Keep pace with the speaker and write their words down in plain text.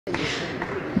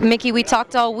Mickey, we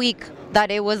talked all week that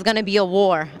it was going to be a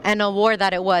war, and a war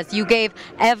that it was. You gave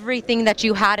everything that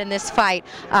you had in this fight.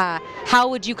 How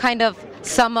would you kind of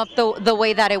sum up the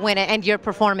way that it went and your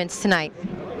performance tonight?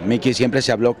 Mickey, siempre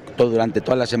se habló durante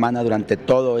toda la semana, durante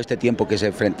todo este tiempo que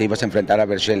te ibas a enfrentar a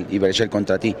Berchelt y Berchelt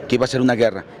contra ti, que iba a ser una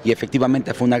guerra, y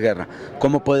efectivamente fue una guerra.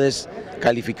 ¿Cómo puedes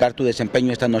calificar tu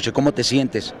desempeño esta noche? ¿Cómo te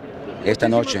sientes esta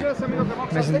noche?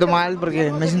 Me siento mal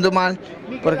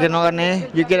porque no gané.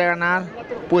 Yo quería ganar,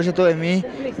 puse todo de mí,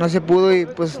 no se pudo y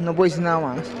pues no puedo decir nada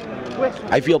más.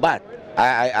 I feel bad.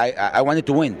 I wanted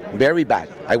to win, very bad.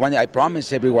 I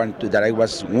promised everyone that I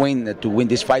was to win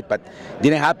this fight, but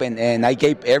didn't happen, and I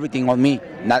gave everything on me.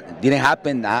 Didn't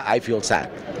happen. I feel sad.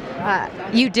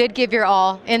 You did give your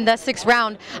all in the 6th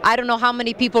round. I don't know how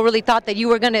many people really thought that you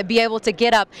were going to be able to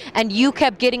get up, and you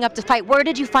kept getting up to fight. Where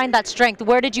did you find that strength?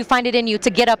 Where did you find it in you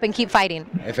to get up and keep fighting?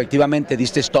 Efectivamente,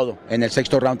 diste todo. En el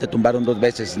 6º round te tumbaron 2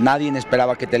 veces. Nadie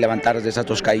esperaba que te levantaras de esas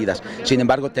 2 caídas. Sin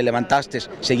embargo, te levantaste,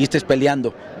 seguiste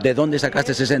peleando. ¿De dónde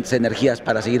sacaste esas energías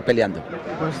para seguir peleando?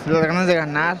 Pues las ganas de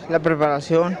ganar, la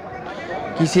preparación.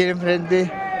 Quisiera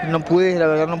enfrente, no pude, la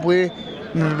verdad no pude.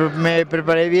 Me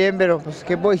preparé bien, pero pues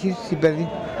qué puedo decir si perdí.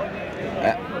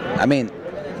 I mean,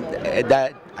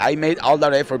 that I made all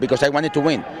that effort because I wanted to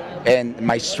win, and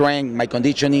my strength, my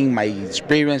conditioning, my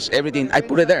experience, everything, I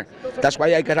put it there. That's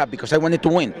why I got up, because I wanted to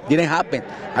win. Didn't happen.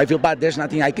 I feel bad. There's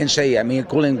nothing I can say. I mean, I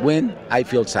couldn't win. I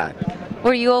feel sad.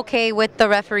 Were you okay with the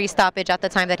referee stoppage at the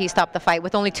time that he stopped the fight,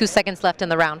 with only 2 seconds left in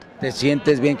the round? ¿Te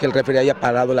sientes bien que el referee haya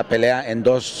parado la pelea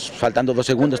faltando 2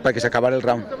 segundos para que se acabara el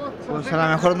round? Pues a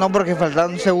lo mejor no, porque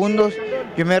faltaban segundos.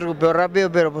 Yo me recupero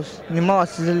rápido, pero pues ni modo,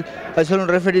 así es un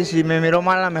referee. Si me miró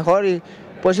mal a lo mejor, y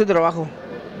pues su trabajo.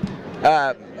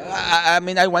 I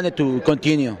mean, I wanted to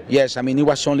continue. Yes, I mean, it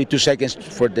was only 2 seconds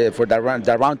for the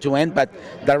round to end, but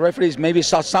the referees maybe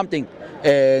saw something,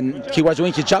 and he was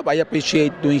doing his job. I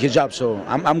appreciate doing his job, so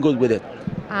I'm good with it.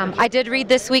 I did read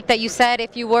this week that you said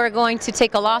if you were going to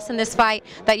take a loss in this fight,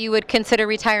 that you would consider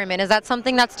retirement. Is that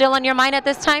something that's still on your mind at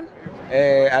this time?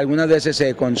 Algunas veces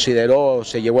se consideró,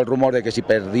 se llevó el rumor de que si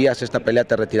perdías esta pelea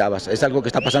te retirabas. ¿Es algo que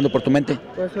está pasando por tu mente?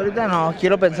 Pues ahorita no,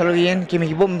 quiero pensarlo bien, que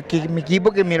mi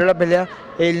equipo que miró la pelea,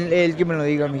 él que me lo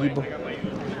diga, mi equipo.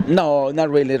 No, not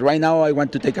really. Right now I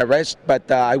want to take a rest,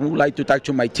 but I would like to talk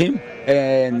to my team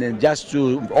and just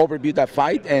to overview that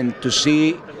fight and to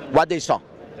see what they saw.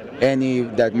 And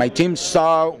if that my team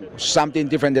saw something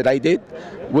different that I did,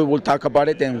 we will talk about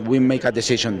it and we make a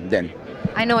decision then.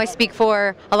 I know I speak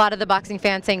for a lot of the boxing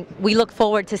fans saying we look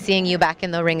forward to seeing you back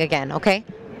in the ring again, okay?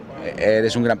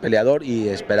 Eres un gran peleador y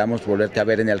esperamos volverte a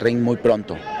ver en el ring muy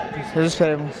pronto. Eso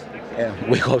esperemos.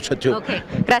 We hope so too. Okay,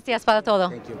 gracias para todo.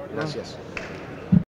 Thank you. Gracias.